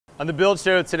On the Build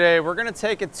Show today, we're going to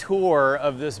take a tour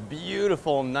of this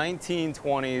beautiful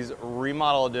 1920s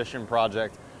remodel edition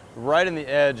project right in the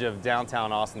edge of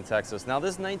downtown Austin, Texas. Now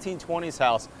this 1920s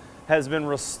house has been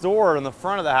restored on the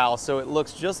front of the house so it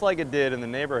looks just like it did in the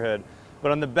neighborhood.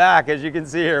 But on the back, as you can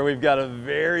see here, we've got a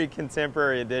very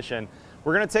contemporary addition.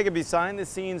 We're going to take a behind the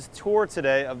scenes tour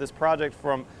today of this project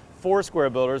from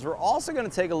Foursquare Builders. We're also going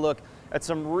to take a look at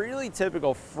some really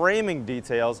typical framing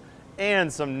details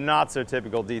and some not so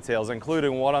typical details,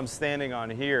 including what I'm standing on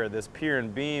here, this pier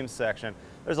and beam section.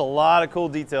 There's a lot of cool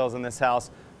details in this house.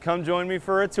 Come join me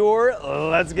for a tour.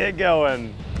 Let's get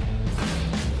going.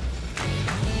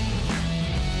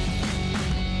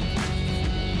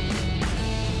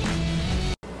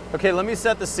 Okay, let me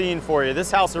set the scene for you. This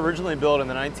house originally built in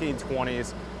the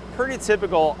 1920s, pretty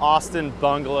typical Austin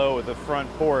bungalow with a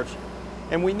front porch.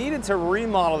 And we needed to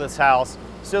remodel this house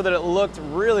so that it looked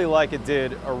really like it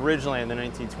did originally in the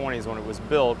 1920s when it was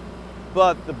built.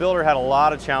 But the builder had a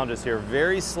lot of challenges here.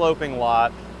 Very sloping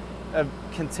lot, a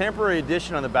contemporary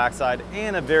addition on the backside,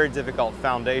 and a very difficult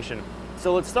foundation.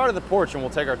 So let's start at the porch and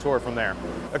we'll take our tour from there.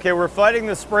 Okay, we're fighting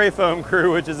the spray foam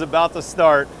crew, which is about to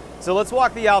start. So let's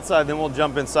walk the outside, then we'll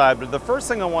jump inside. But the first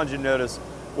thing I wanted you to notice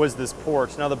was this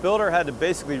porch. Now the builder had to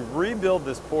basically rebuild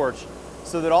this porch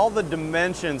so that all the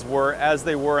dimensions were as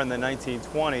they were in the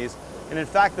 1920s. And in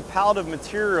fact, the palette of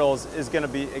materials is going to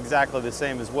be exactly the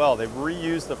same as well. They've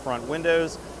reused the front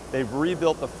windows, they've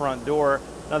rebuilt the front door.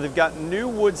 Now they've got new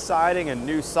wood siding and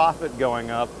new soffit going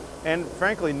up, and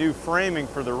frankly, new framing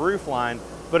for the roof line,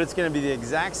 but it's going to be the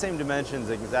exact same dimensions,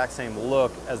 the exact same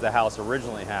look as the house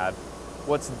originally had.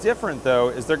 What's different though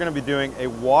is they're going to be doing a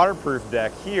waterproof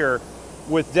deck here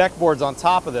with deck boards on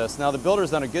top of this. Now the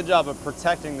builder's done a good job of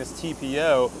protecting this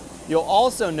TPO. You'll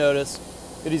also notice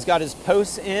that he's got his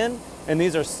posts in, and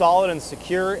these are solid and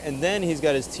secure, and then he's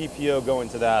got his TPO going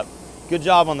to that. Good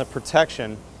job on the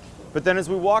protection. But then as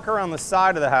we walk around the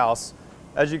side of the house,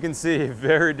 as you can see, a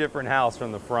very different house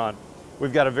from the front.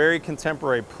 We've got a very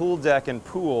contemporary pool deck and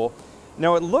pool.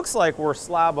 Now it looks like we're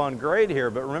slab on grade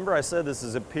here, but remember I said this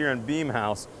is a pier and beam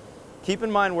house. Keep in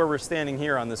mind where we're standing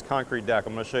here on this concrete deck.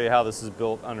 I'm going to show you how this is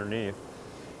built underneath.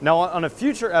 Now on a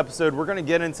future episode, we're going to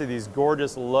get into these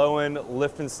gorgeous low-end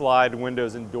lift and slide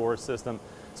windows and door system.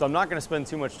 So I'm not going to spend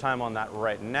too much time on that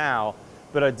right now,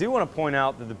 but I do want to point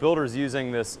out that the builder is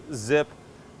using this Zip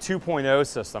 2.0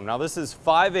 system. Now this is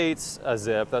 5/8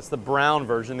 zip, that's the brown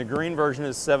version. The green version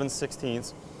is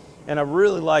 7/16. And I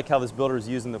really like how this builder is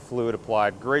using the fluid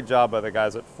applied. Great job by the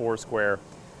guys at Foursquare.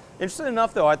 Interesting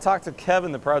enough though, I talked to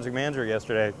Kevin, the project manager,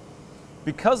 yesterday.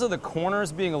 Because of the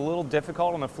corners being a little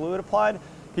difficult on the fluid applied,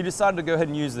 he decided to go ahead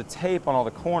and use the tape on all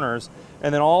the corners,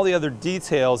 and then all the other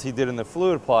details he did in the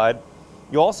fluid applied.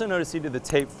 You'll also notice he did the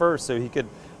tape first so he could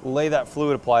lay that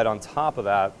fluid applied on top of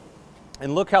that.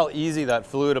 And look how easy that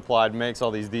fluid applied makes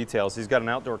all these details. He's got an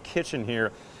outdoor kitchen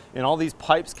here, and all these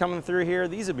pipes coming through here,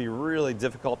 these would be really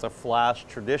difficult to flash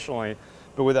traditionally,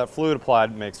 but with that fluid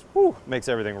applied, makes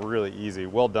everything really easy.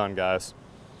 Well done, guys.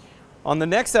 On the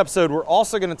next episode, we're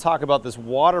also going to talk about this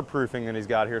waterproofing that he's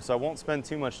got here, so I won't spend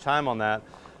too much time on that.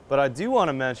 But I do want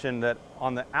to mention that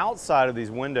on the outside of these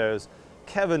windows,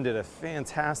 Kevin did a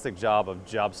fantastic job of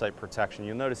job site protection.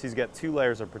 You'll notice he's got two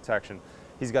layers of protection.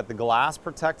 He's got the glass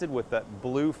protected with that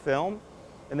blue film,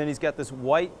 and then he's got this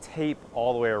white tape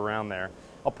all the way around there.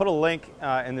 I'll put a link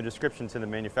in the description to the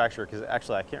manufacturer, because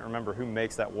actually I can't remember who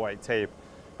makes that white tape,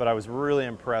 but I was really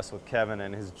impressed with Kevin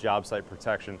and his job site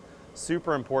protection.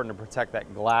 Super important to protect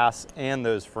that glass and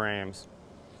those frames.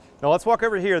 Now let's walk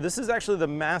over here. This is actually the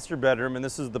master bedroom, and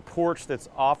this is the porch that's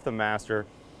off the master.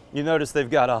 You notice they've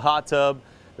got a hot tub,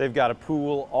 they've got a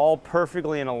pool, all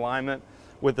perfectly in alignment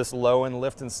with this low-end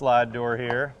lift and slide door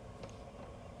here.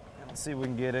 Let's see if we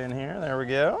can get in here. There we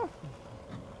go.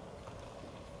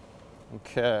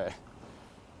 Okay.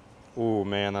 Ooh,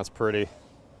 man, that's pretty.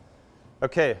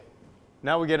 Okay,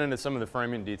 now we get into some of the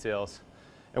framing details.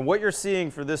 And what you're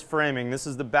seeing for this framing, this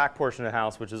is the back portion of the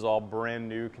house, which is all brand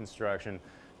new construction.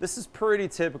 This is pretty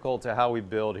typical to how we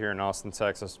build here in Austin,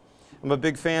 Texas. I'm a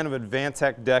big fan of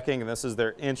Advantech decking, and this is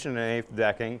their 1.125"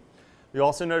 decking. You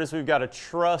also notice we've got a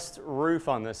trussed roof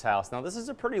on this house. Now this is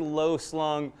a pretty low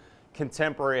slung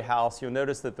contemporary house. You'll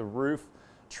notice that the roof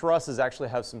trusses actually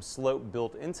have some slope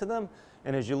built into them.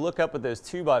 And as you look up at those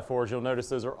 2x4s, you'll notice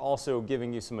those are also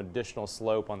giving you some additional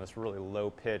slope on this really low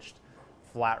pitched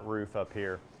flat roof up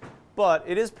here. But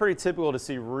it is pretty typical to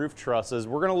see roof trusses.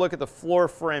 We're going to look at the floor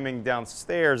framing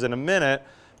downstairs in a minute,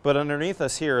 but underneath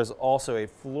us here is also a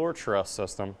floor truss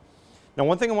system. Now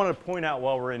one thing I wanted to point out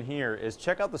while we're in here is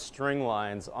check out the string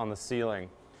lines on the ceiling.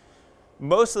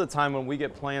 Most of the time when we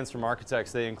get plans from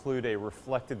architects, they include a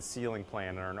reflected ceiling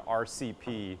plan or an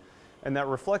RCP. And that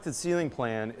reflected ceiling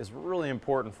plan is really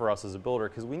important for us as a builder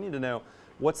because we need to know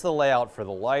what's the layout for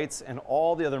the lights and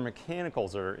all the other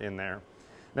mechanicals that are in there.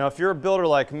 Now, if you're a builder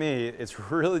like me, it's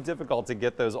really difficult to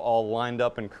get those all lined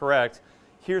up and correct.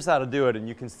 Here's how to do it, and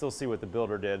you can still see what the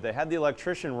builder did. They had the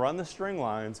electrician run the string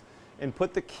lines and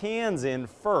put the cans in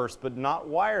first, but not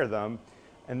wire them.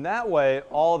 And that way,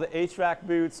 all the HVAC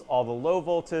boots, all the low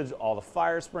voltage, all the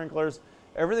fire sprinklers,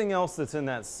 everything else that's in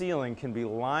that ceiling can be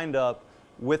lined up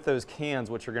with those cans,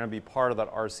 which are going to be part of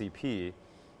that RCP.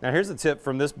 Now, here's a tip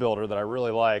from this builder that I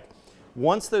really like.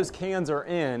 Once those cans are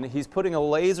in, he's putting a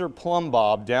laser plumb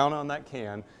bob down on that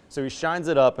can. So he shines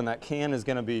it up, and that can is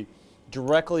going to be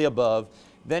directly above.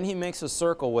 Then he makes a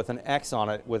circle with an X on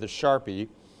it with a Sharpie.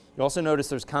 You also notice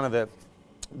there's kind of a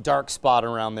dark spot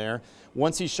around there.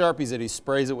 Once he Sharpies it, he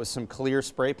sprays it with some clear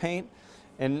spray paint.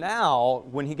 And now,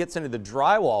 when he gets into the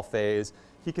drywall phase,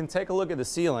 he can take a look at the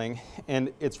ceiling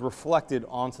and it's reflected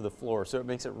onto the floor. So it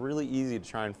makes it really easy to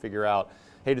try and figure out,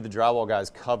 hey, did the drywall guys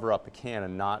cover up the can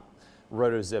and not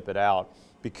roto-zip it out?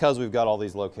 Because we've got all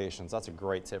these locations. That's a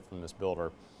great tip from this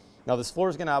builder. Now, this floor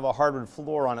is going to have a hardwood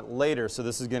floor on it later, so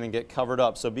this is going to get covered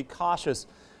up. So be cautious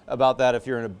about that if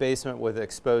you're in a basement with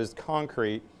exposed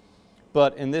concrete.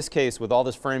 But in this case, with all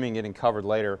this framing getting covered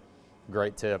later,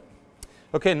 great tip.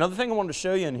 Okay, another thing I wanted to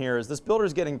show you in here is this builder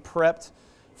is getting prepped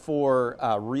for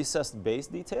recessed base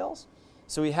details.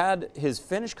 So he had his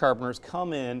finish carpenters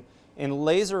come in and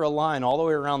laser align all the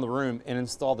way around the room and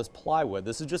install this plywood.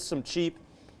 This is just some cheap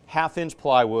half-inch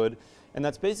plywood, and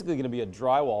that's basically going to be a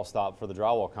drywall stop for the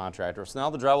drywall contractor. So now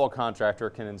the drywall contractor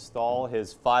can install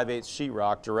his 5/8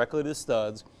 sheetrock directly to the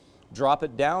studs, drop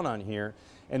it down on here,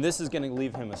 and this is going to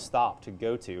leave him a stop to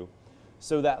go to.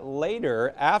 So that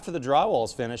later, after the drywall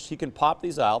is finished, he can pop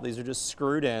these out. These are just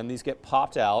screwed in. These get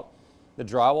popped out. The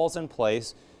drywall's in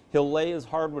place. He'll lay his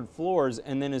hardwood floors,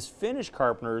 and then his finish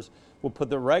carpenters will put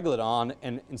the reglet on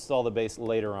and install the base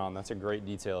later on. That's a great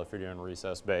detail if you're doing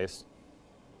recessed base.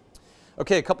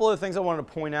 Okay, a couple of things I wanted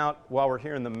to point out while we're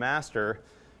here in the master.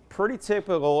 Pretty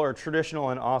typical or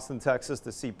traditional in Austin, Texas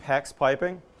to see PEX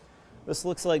piping. This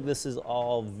looks like this is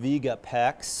all Viga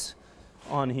PEX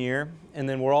on here. And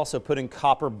then we're also putting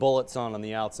copper bullets on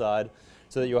the outside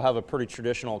so that you'll have a pretty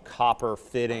traditional copper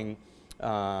fitting,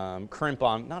 compression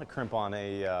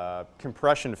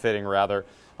fitting rather,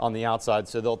 on the outside.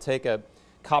 So they'll take a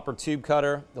copper tube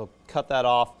cutter, they'll cut that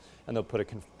off, and they'll put a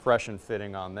compression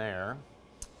fitting on there.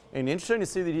 And interesting to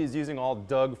see that he's using all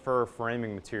Doug fir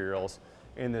framing materials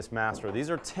in this master.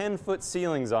 These are 10-foot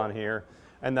ceilings on here,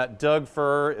 and that Doug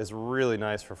fir is really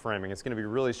nice for framing. It's going to be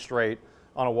really straight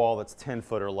on a wall that's 10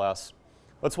 foot or less.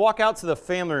 Let's walk out to the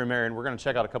family room area, and we're going to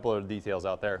check out a couple of details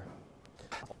out there.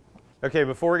 Okay,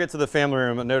 before we get to the family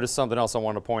room, I noticed something else I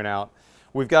want to point out.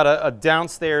 We've got a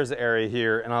downstairs area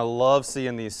here, and I love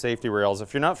seeing these safety rails.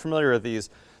 If you're not familiar with these,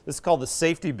 this is called the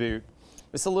safety boot.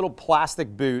 It's a little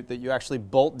plastic boot that you actually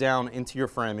bolt down into your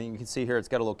framing. You can see here it's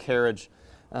got a little carriage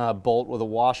bolt with a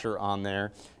washer on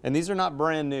there. And these are not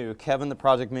brand new. Kevin, the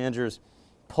project manager, is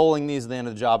pulling these at the end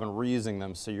of the job and reusing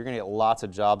them, so you're going to get lots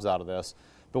of jobs out of this.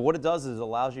 But what it does is it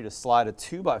allows you to slide a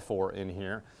 2x4 in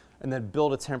here and then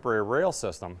build a temporary rail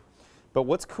system. But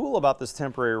what's cool about this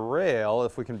temporary rail,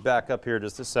 if we can back up here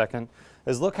just a second,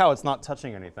 is look how it's not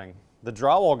touching anything. The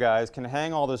drywall guys can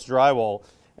hang all this drywall,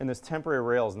 and this temporary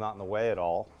rail is not in the way at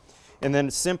all. And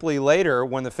then simply later,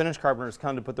 when the finish carpenters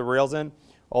come to put the rails in,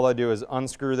 all I do is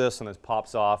unscrew this and this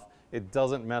pops off. It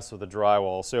doesn't mess with the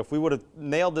drywall. So if we would have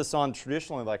nailed this on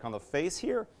traditionally, like on the face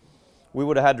here, we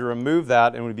would have had to remove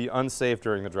that and it would be unsafe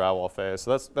during the drywall phase.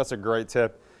 So that's a great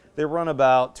tip. They run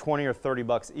about 20 or 30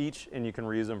 bucks each, and you can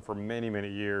reuse them for many, many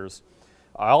years.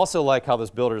 I also like how this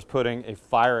builder is putting a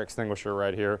fire extinguisher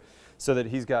right here so that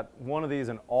he's got one of these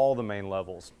in all the main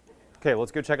levels. Okay,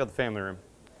 let's go check out the family room.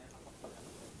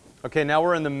 Okay, now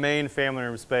we're in the main family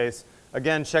room space.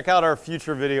 Again, check out our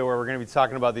future video where we're going to be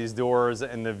talking about these doors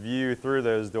and the view through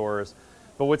those doors.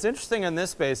 But what's interesting in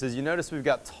this space is you notice we've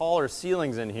got taller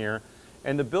ceilings in here,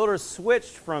 and the builder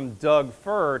switched from Doug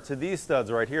fir to these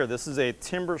studs right here. This is a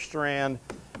timber strand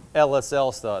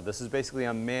LSL stud. This is basically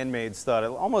a man-made stud. It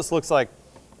almost looks like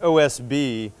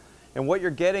OSB. And what you're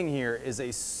getting here is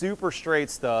a super straight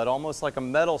stud, almost like a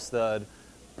metal stud,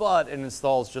 but it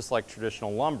installs just like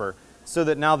traditional lumber. So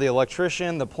that now the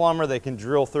electrician, the plumber, they can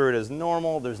drill through it as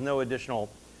normal. There's no additional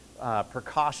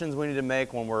precautions we need to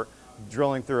make when we're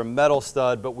drilling through a metal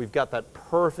stud, but we've got that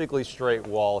perfectly straight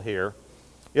wall here.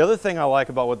 The other thing I like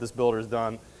about what this builder's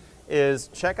done is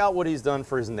check out what he's done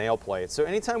for his nail plate. So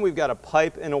anytime we've got a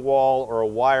pipe in a wall or a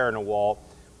wire in a wall,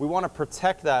 we want to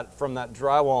protect that from that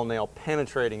drywall nail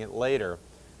penetrating it later.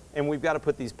 And we've got to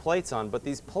put these plates on, but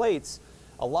these plates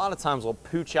a lot of times will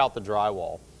pooch out the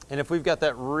drywall. And if we've got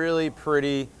that really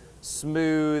pretty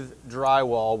smooth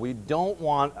drywall, we don't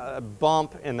want a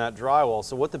bump in that drywall.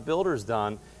 So what the builder's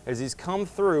done is he's come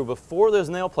through before those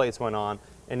nail plates went on,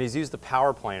 and he's used the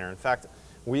power planer. In fact,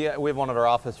 we have one at our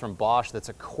office from Bosch that's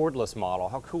a cordless model.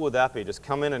 How cool would that be? Just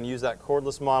come in and use that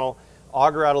cordless model,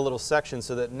 auger out a little section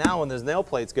so that now when those nail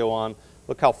plates go on,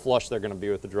 look how flush they're going to be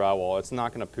with the drywall. It's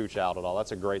not going to pooch out at all.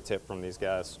 That's a great tip from these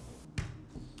guys.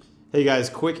 Hey guys,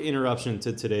 quick interruption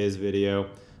to today's video.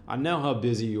 I know how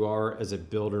busy you are as a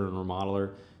builder and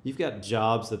remodeler. You've got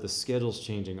jobs that the schedule's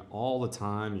changing all the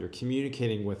time. You're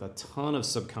communicating with a ton of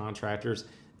subcontractors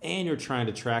and you're trying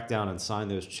to track down and sign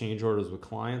those change orders with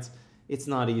clients. It's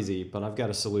not easy, but I've got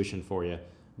a solution for you.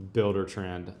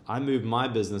 BUILDERTREND. I moved my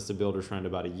business to BUILDERTREND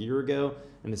about a year ago,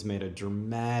 and it's made a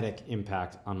dramatic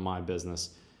impact on my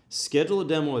business. Schedule a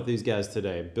demo with these guys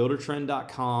today.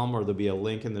 BuilderTrend.com, or there'll be a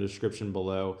link in the description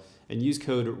below, and use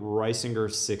code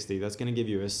Reisinger60. That's going to give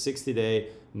you a 60-day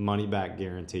money-back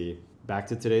guarantee. Back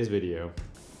to today's video.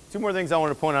 Two more things I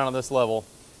want to point out on this level.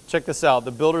 Check this out.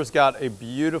 The builder's got a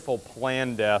beautiful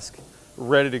plan desk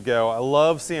ready to go. I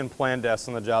love seeing plan desks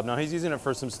on the job. Now he's using it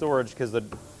for some storage because the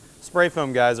spray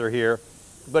foam guys are here,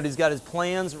 but he's got his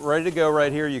plans ready to go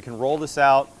right here. You can roll this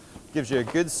out. Gives you a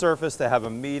good surface to have a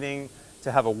meeting,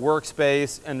 to have a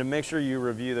workspace, and to make sure you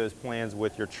review those plans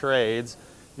with your trades.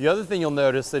 The other thing you'll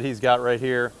notice that he's got right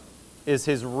here is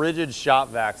his rigid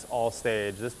shop vacs all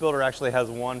stage. This builder actually has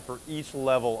one for each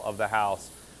level of the house.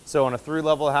 So on a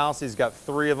 3-level house, he's got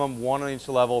 3 of them, 1 on each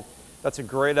level. That's a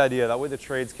great idea. That way the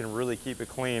trades can really keep it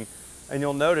clean. And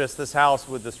you'll notice this house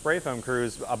with the spray foam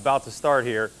crews about to start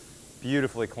here,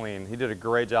 beautifully clean. He did a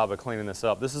great job of cleaning this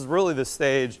up. This is really the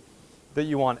stage that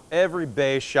you want every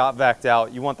bay shop vac'd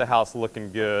out. You want the house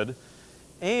looking good.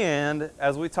 And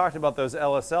as we talked about those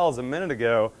LSLs a minute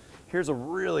ago, here's a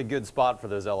really good spot for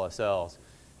those LSLs.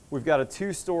 We've got a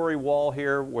 2-story wall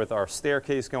here with our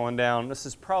staircase going down. This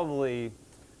is probably,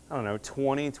 I don't know,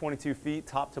 20, 22 feet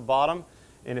top to bottom.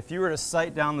 And if you were to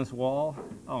sight down this wall,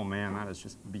 oh man, that is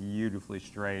just beautifully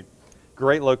straight.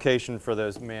 Great location for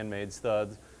those man-made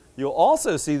studs. You'll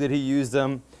also see that he used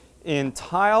them in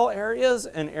tile areas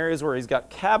and areas where he's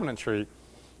got cabinetry.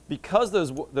 Because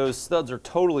those studs are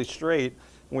totally straight,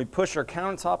 when we push our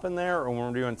countertop in there or when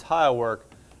we're doing tile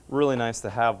work, really nice to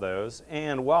have those.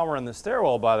 And while we're in the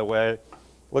stairwell, by the way,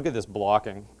 look at this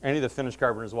blocking. Any of the finish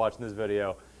carpenters watching this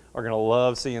video are gonna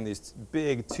love seeing these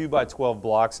big 2x12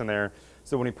 blocks in there.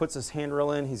 So when he puts his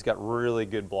handrail in, he's got really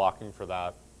good blocking for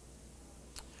that.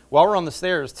 While we're on the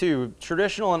stairs too,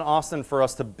 traditional in Austin for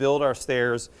us to build our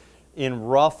stairs in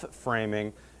rough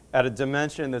framing at a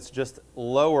dimension that's just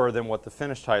lower than what the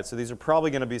finished height. So these are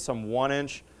probably going to be some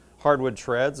 1-inch hardwood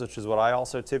treads, which is what I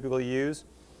also typically use.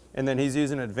 And then he's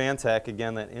using Advantech,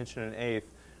 again, that 1 1/8,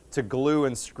 to glue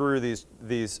and screw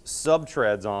these sub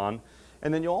treads on.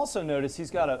 And then you'll also notice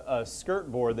he's got a skirt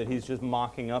board that he's just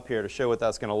mocking up here to show what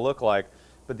that's going to look like.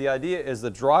 But the idea is the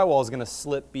drywall is going to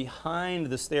slip behind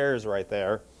the stairs right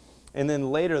there. And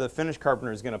then later the finish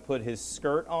carpenter is going to put his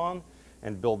skirt on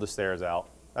and build the stairs out.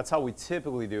 That's how we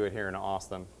typically do it here in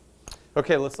Austin.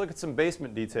 Okay, let's look at some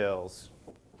basement details.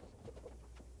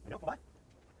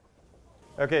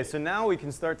 Okay, so now we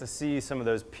can start to see some of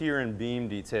those pier and beam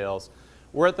details.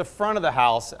 We're at the front of the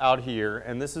house out here,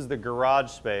 and this is the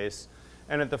garage space.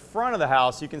 And at the front of the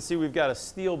house, you can see we've got a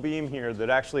steel beam here that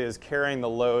actually is carrying the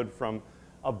load from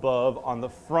above on the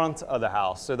front of the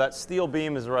house. So that steel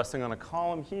beam is resting on a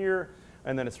column here,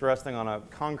 and then it's resting on a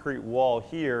concrete wall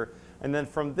here. And then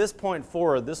from this point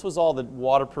forward, this was all the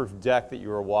waterproof deck that you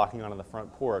were walking on the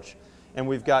front porch. And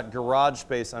we've got garage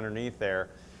space underneath there.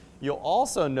 You'll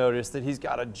also notice that he's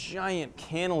got a giant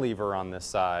cantilever on this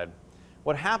side.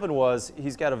 What happened was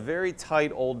he's got a very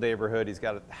tight old neighborhood. He's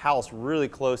got a house really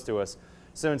close to us.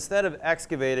 So instead of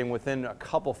excavating within a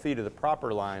couple feet of the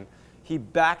property line, he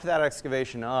backed that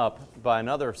excavation up by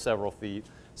another several feet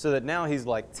so that now he's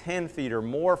like 10 feet or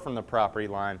more from the property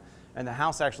line, and the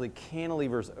house actually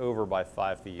cantilevers over by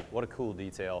 5 feet. What a cool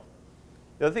detail.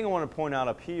 The other thing I want to point out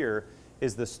up here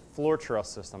is this floor truss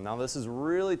system. Now this is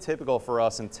really typical for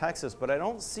us in Texas, but I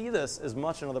don't see this as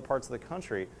much in other parts of the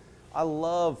country. I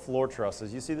love floor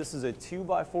trusses. You see this is a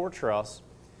 2x4 truss,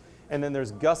 and then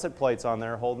there's gusset plates on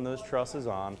there holding those trusses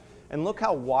on. And look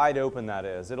how wide open that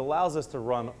is. It allows us to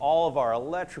run all of our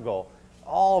electrical,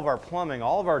 all of our plumbing,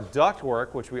 all of our duct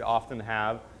work, which we often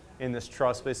have in this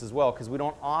truss space as well, because we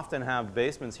don't often have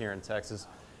basements here in Texas.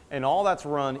 And all that's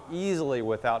run easily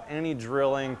without any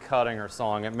drilling, cutting, or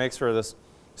sawing. It makes for this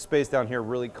space down here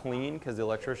really clean because the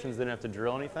electricians didn't have to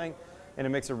drill anything, and it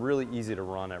makes it really easy to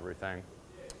run everything.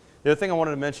 The other thing I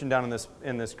wanted to mention down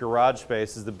in this garage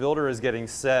space is the builder is getting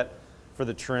set for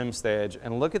the trim stage,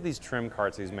 and look at these trim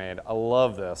carts he's made. I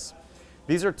love this.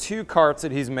 These are 2 carts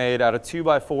that he's made out of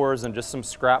 2x4s and just some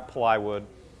scrap plywood,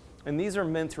 and these are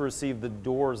meant to receive the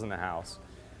doors in the house.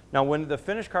 Now when the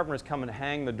finished carpenters come and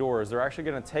hang the doors, they're actually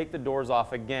going to take the doors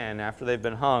off again after they've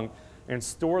been hung and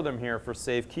store them here for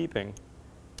safekeeping.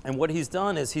 And what he's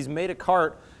done is he's made a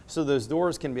cart so those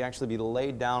doors can actually be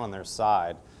laid down on their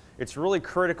side. It's really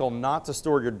critical not to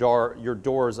store your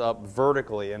doors up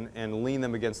vertically and lean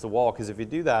them against the wall, because if you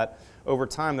do that, over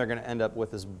time they're going to end up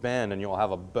with this bend and you'll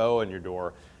have a bow in your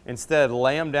door. Instead,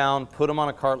 lay them down, put them on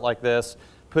a cart like this,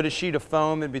 put a sheet of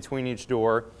foam in between each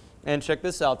door, and check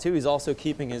this out too, he's also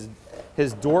keeping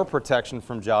his door protection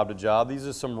from job to job. These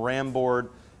are some ram board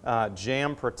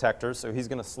jam protectors, so he's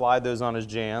going to slide those on his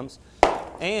jams.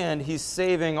 And he's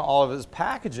saving all of his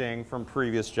packaging from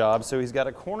previous jobs, so he's got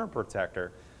a corner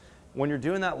protector. When you're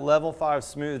doing that level 5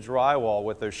 smooth drywall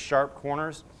with those sharp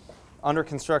corners, under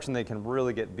construction they can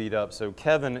really get beat up. So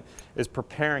Kevin is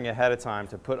preparing ahead of time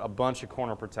to put a bunch of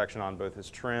corner protection on both his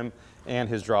trim and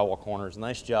his drywall corners.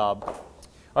 Nice job.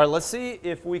 All right, let's see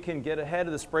if we can get ahead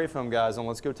of the spray foam guys, and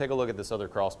let's go take a look at this other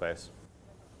crawl space.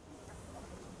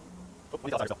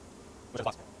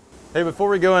 Hey, before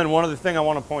we go in, one other thing I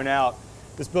want to point out.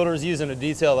 This builder is using a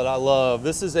detail that I love.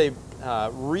 This is a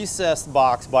recessed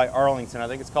box by Arlington. I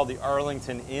think it's called the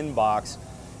Arlington In box.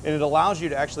 And it allows you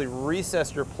to actually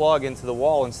recess your plug into the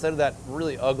wall instead of that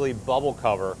really ugly bubble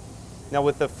cover. Now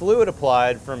with the fluid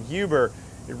applied from Huber,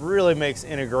 it really makes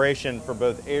integration for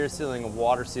both air sealing and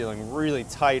water sealing really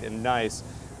tight and nice.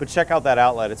 But check out that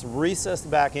outlet. It's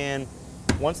recessed back in.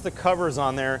 Once the cover's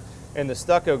on there and the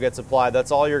stucco gets applied,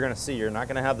 that's all you're going to see. You're not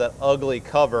going to have that ugly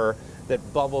cover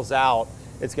that bubbles out.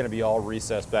 It's going to be all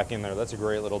recessed back in there. That's a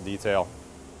great little detail.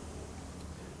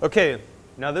 Okay,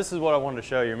 now this is what I wanted to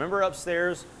show you. Remember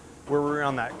upstairs where we were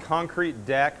on that concrete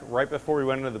deck right before we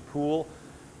went into the pool?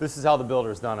 This is how the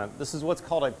builder's done it. This is what's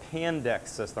called a pan deck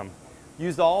system.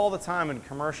 Used all the time in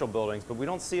commercial buildings, but we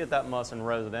don't see it that much in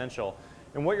residential.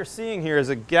 And what you're seeing here is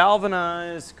a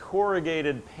galvanized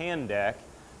corrugated pan deck.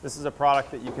 This is a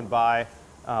product that you can buy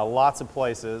lots of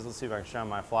places. Let's see if I can shine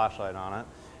my flashlight on it.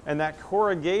 And that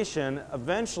corrugation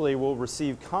eventually will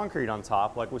receive concrete on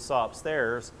top like we saw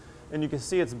upstairs, and you can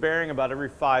see it's bearing about every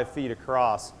 5 feet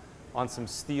across on some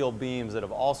steel beams that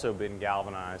have also been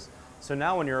galvanized. So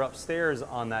now when you're upstairs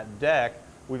on that deck,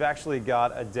 we've actually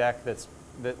got a deck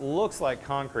that looks like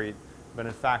concrete, but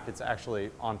in fact it's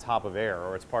actually on top of air,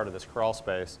 or it's part of this crawl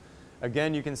space.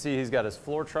 Again, you can see he's got his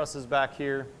floor trusses back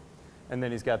here, and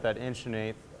then he's got that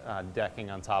 1/8"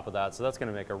 decking on top of that, so that's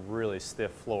going to make a really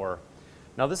stiff floor.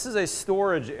 Now this is a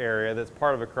storage area that's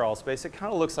part of a crawl space. It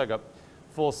kind of looks like a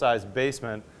full-size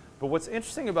basement, but what's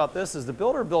interesting about this is the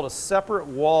builder built a separate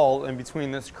wall in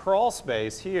between this crawl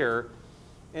space here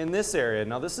and this area.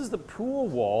 Now this is the pool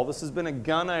wall. This has been a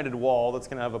gunite wall that's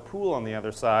going to have a pool on the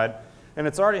other side, and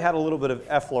it's already had a little bit of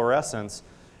efflorescence,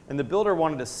 and the builder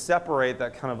wanted to separate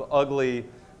that kind of ugly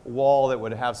wall that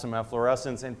would have some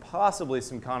efflorescence and possibly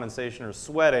some condensation or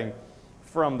sweating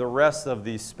from the rest of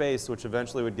the space, which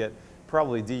eventually would get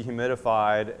probably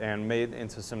dehumidified and made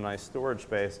into some nice storage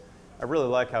space. I really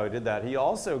like how he did that. He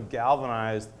also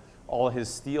galvanized all his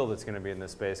steel that's going to be in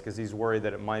this space because he's worried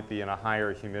that it might be in a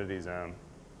higher humidity zone.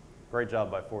 Great job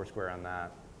by Foursquare on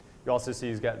that. You also see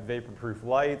he's got vapor-proof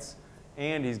lights,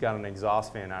 and he's got an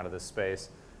exhaust fan out of this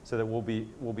space so that we'll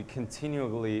be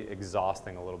continually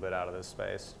exhausting a little bit out of this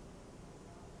space.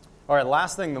 All right,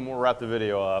 last thing, then we'll wrap the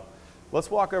video up. Let's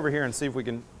walk over here and see if we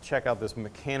can check out this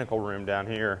mechanical room down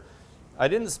here. I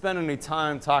didn't spend any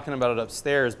time talking about it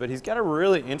upstairs, but he's got a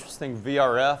really interesting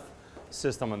VRF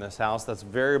system in this house that's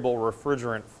variable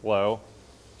refrigerant flow,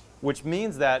 which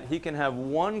means that he can have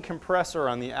one compressor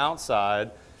on the outside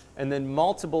and then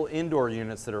multiple indoor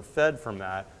units that are fed from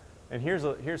that. And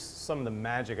here's some of the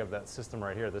magic of that system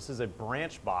right here. This is a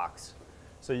branch box.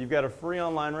 So you've got a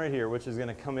Freon line right here, which is going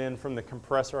to come in from the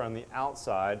compressor on the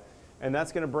outside, and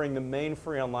that's going to bring the main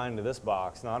Freon line to this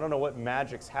box. Now I don't know what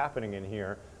magic's happening in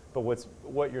here, but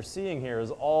what you're seeing here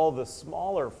is all the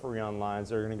smaller Freon lines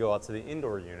that are going to go out to the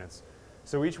indoor units.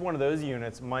 So each one of those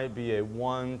units might be a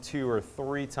 1, 2, or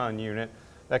 3 ton unit.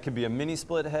 That could be a mini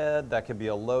split head. That could be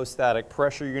a low static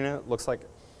pressure unit. Looks like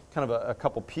kind of a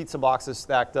couple pizza boxes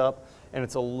stacked up. And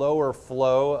it's a lower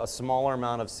flow, a smaller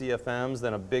amount of CFMs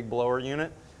than a big blower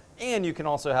unit. And you can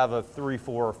also have a 3,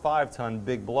 4, or 5 ton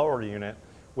big blower unit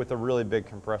with a really big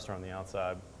compressor on the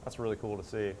outside. That's really cool to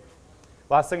see.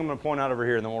 Last thing I'm going to point out over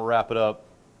here, and then we'll wrap it up.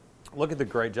 Look at the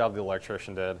great job the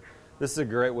electrician did. This is a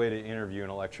great way to interview an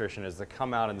electrician, is to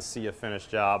come out and see a finished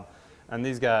job. And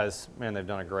these guys, man, they've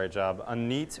done a great job. A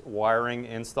neat wiring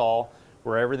install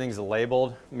where everything's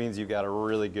labeled means you've got a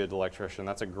really good electrician.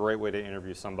 That's a great way to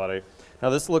interview somebody. Now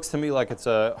this looks to me like it's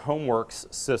a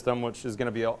HomeWorks system, which is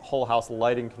gonna be a whole house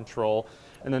lighting control.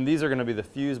 And then these are gonna be the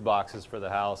fuse boxes for the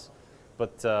house.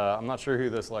 But I'm not sure who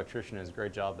this electrician is.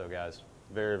 Great job though, guys.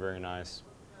 Very, very nice.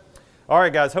 All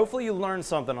right, guys, hopefully you learned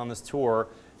something on this tour.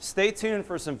 Stay tuned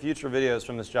for some future videos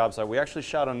from this job site. We actually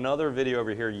shot another video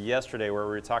over here yesterday where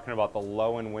we were talking about the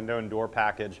low-end window and door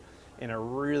package in a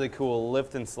really cool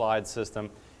lift and slide system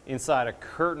inside a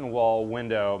curtain wall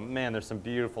window. Man, there's some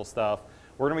beautiful stuff.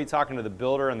 We're gonna be talking to the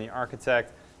builder and the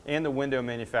architect and the window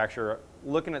manufacturer,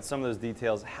 looking at some of those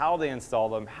details, how they install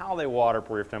them, how they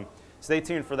waterproofed them. Stay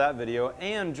tuned for that video.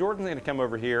 And Jordan's gonna come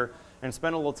over here and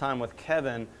spend a little time with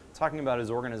Kevin talking about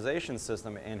his organization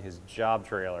system and his job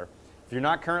trailer. If you're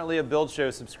not currently a Build Show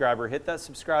subscriber, hit that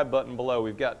subscribe button below.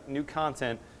 We've got new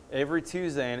content every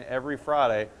Tuesday and every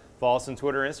Friday. Follow us on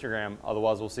Twitter and Instagram.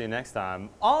 Otherwise, we'll see you next time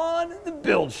on The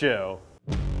Build Show.